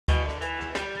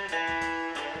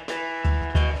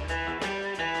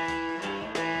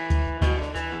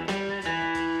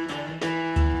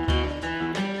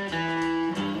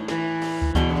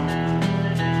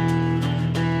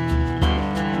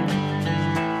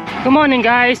Good morning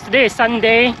guys, today is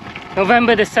Sunday,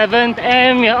 November the 7th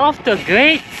and we're off to a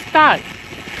great start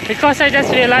because I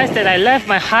just realized that I left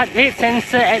my heart rate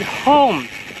sensor at home.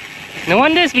 No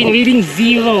wonder it's been reading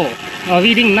 0 or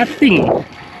reading nothing.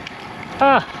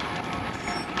 Oh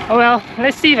well,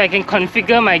 let's see if I can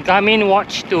configure my Garmin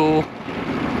watch to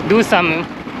do some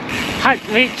heart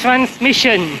rate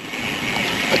transmission.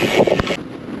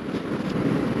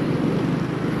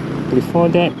 Before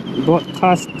that,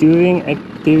 broadcast during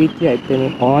activity, I turn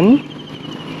it on.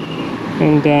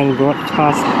 And then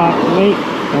broadcast heart rate.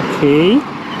 Okay.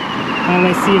 And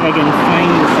let's see if I can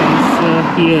find the sensor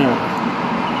here.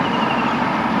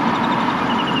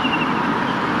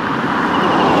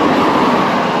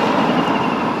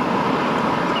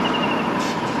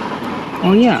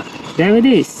 Oh yeah, there it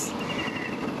is.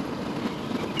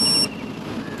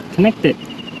 Connected.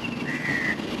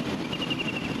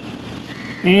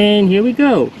 And here we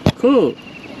go. Cool.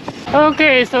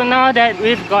 Okay, so now that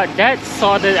we've got that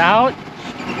sorted out,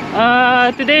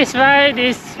 today's ride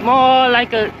is more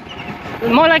like a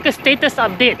status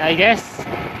update, I guess,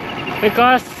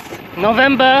 because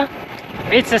November,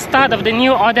 it's the start of the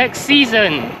new Audax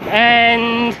season,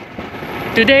 and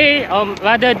today,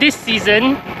 rather this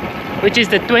season, which is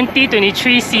the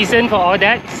 2023 season for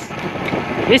Audax,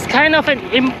 is kind of an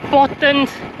important.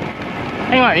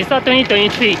 Hang on, it's not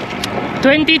 2023.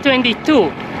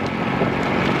 2022.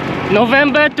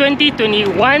 November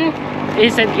 2021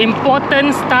 is an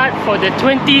important start for the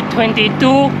 2022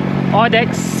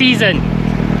 Audax season.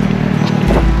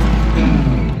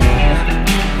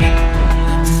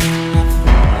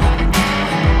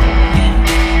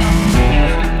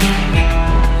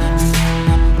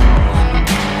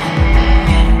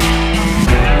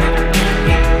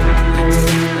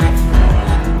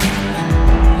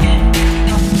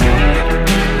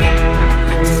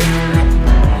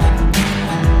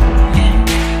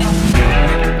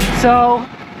 So,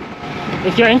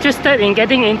 if you're interested in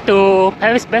getting into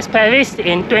Paris Brest Paris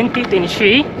in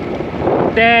 2023,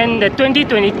 then the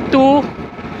 2022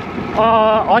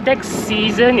 Audax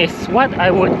season is what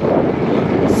I would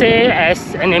say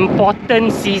as an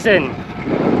important season.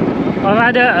 Or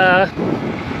rather,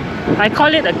 I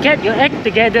call it a get your act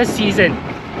together season.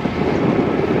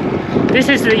 This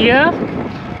is the year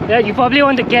that you probably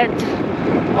want to get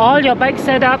all your bike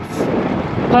setups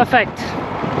perfect.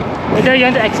 Whether you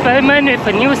want to experiment with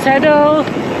a new saddle,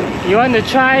 you want to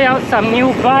try out some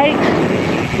new bike,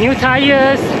 new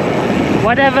tires,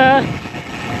 whatever,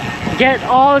 get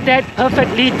all that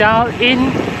perfectly dialed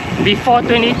in before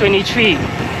 2023.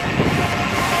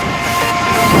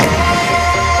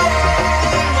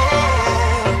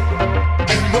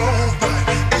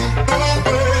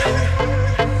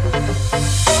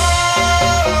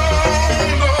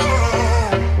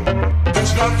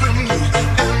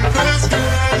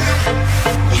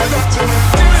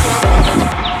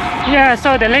 Yeah,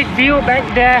 so the lake view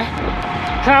back there,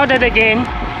 crowded again.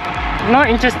 Not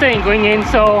interested in going in,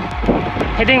 so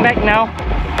heading back now.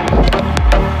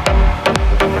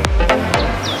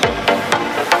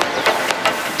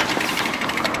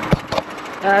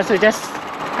 So just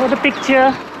for the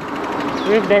picture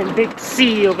with that big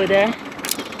sea over there.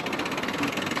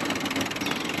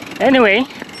 Anyway,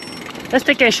 let's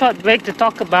take a short break to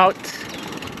talk about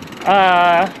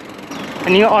a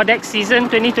new Audax season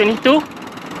 2022.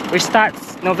 Which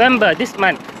starts November this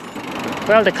month.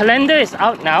 Well, the calendar is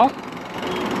out now.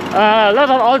 A lot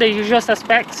of all the usual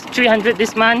suspects. 300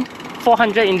 this month,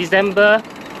 400 in December,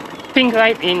 pink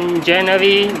ride in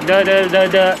January,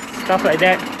 stuff like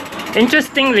that.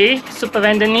 Interestingly, Super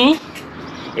Randonneurs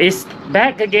is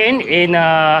back again in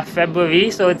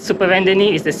February. So Super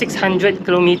Randonneurs is the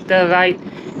 600-kilometer ride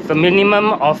with a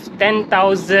minimum of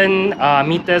 10,000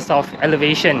 meters of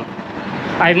elevation.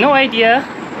 I have no idea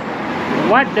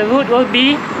what the route will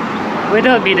be, whether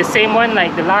it'll be the same one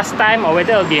like the last time or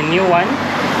whether it'll be a new one.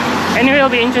 Anyway, it'll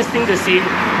be interesting to see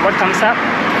what comes up.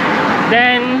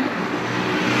 Then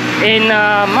in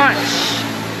March,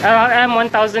 LRM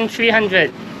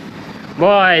 1300.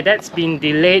 Boy, that's been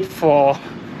delayed for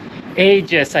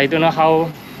ages. I don't know how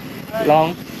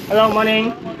long. Hello,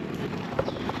 morning.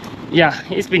 Yeah,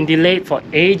 it's been delayed for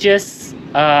ages.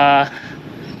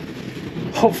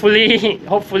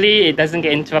 Hopefully it doesn't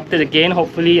get interrupted again.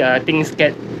 Hopefully things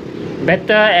get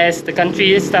better as the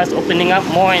country starts opening up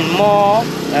more and more.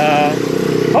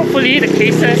 Hopefully the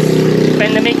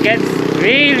pandemic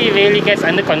really gets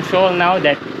under control now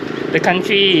that the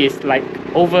country is like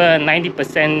over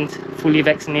 90% fully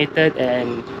vaccinated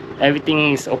and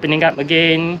everything is opening up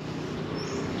again.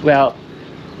 Well,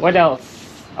 what else?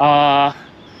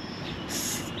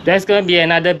 There's gonna be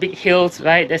another big hills,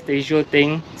 right? That's the usual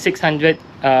thing. 600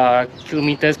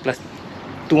 kilometers plus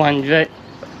 200.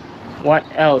 What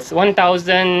else?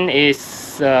 1000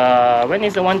 is when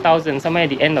is the 1000? Somewhere at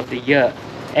the end of the year,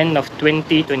 end of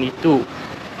 2022.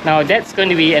 Now that's going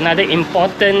to be another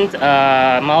important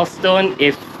milestone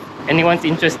if anyone's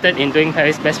interested in doing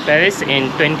Paris Brest Paris in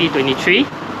 2023.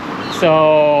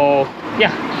 So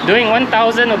yeah, doing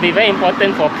 1000 will be very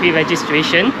important for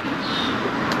pre-registration.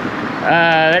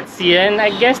 Let's see, and I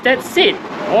guess that's it.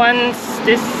 Once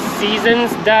this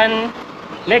season's done,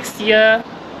 next year,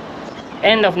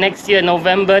 end of next year,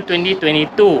 November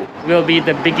 2022 will be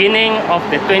the beginning of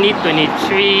the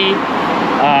 2023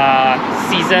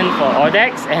 season for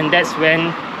Audax, and that's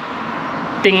when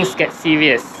things get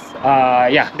serious.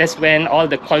 Yeah, that's when all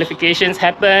the qualifications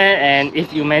happen, and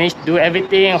if you manage to do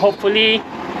everything, hopefully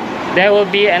there will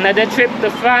be another trip to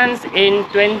France in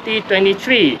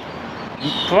 2023,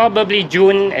 probably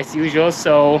June as usual.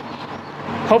 So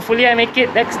hopefully I make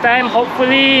it next time.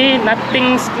 Hopefully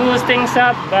nothing screws things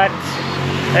up, but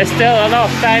there's still a lot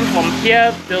of time from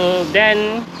here till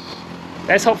then.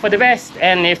 Let's hope for the best.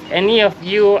 And if any of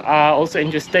you are also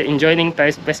interested in joining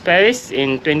Paris Brest Paris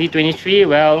in 2023,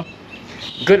 well,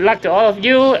 good luck to all of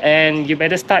you, and you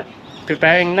better start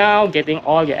preparing now, getting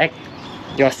all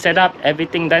your setup,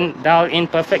 everything done, dialed in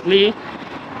perfectly.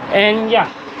 And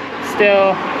yeah,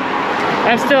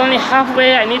 I'm still only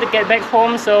halfway. I need to get back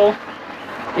home, so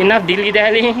enough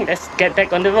dilly-dallying. Let's get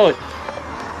back on the road.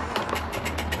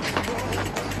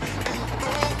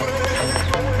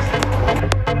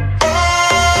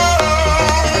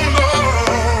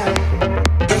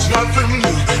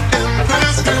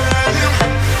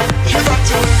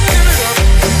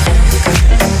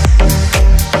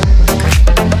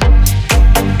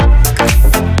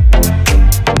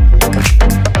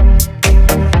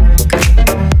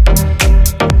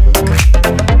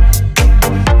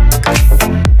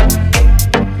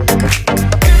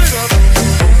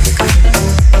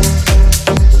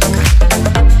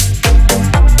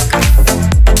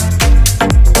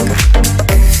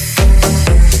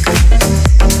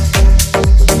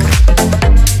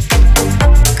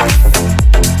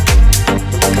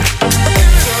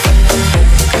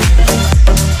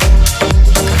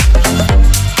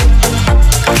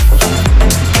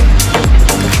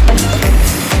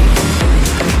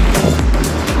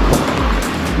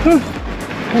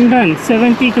 I'm done.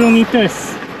 70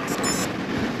 kilometers.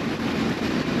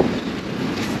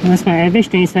 That's my average,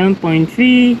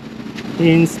 27.3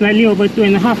 in slightly over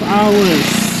 2.5 hours.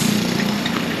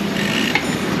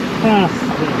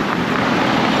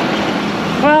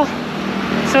 Well,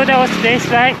 so that was today's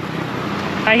ride.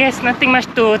 I guess nothing much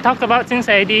to talk about since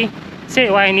I already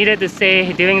said what I needed to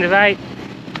say during the ride.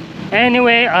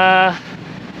 Anyway,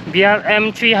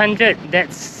 BRM 300,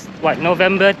 that's what,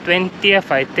 November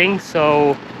 20th I think.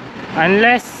 So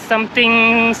unless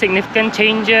something significant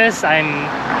changes, I'm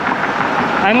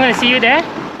gonna see you there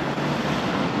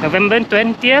November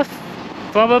 20th.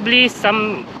 Probably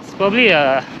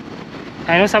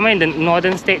I know somewhere in the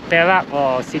northern state, Perak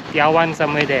or Sitiawan,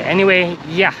 somewhere there. Anyway,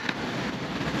 yeah,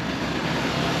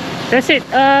 that's it.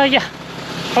 Yeah,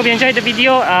 hope you enjoyed the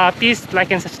video. Please like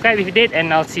and subscribe if you did,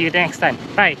 and I'll see you next time.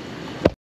 Bye.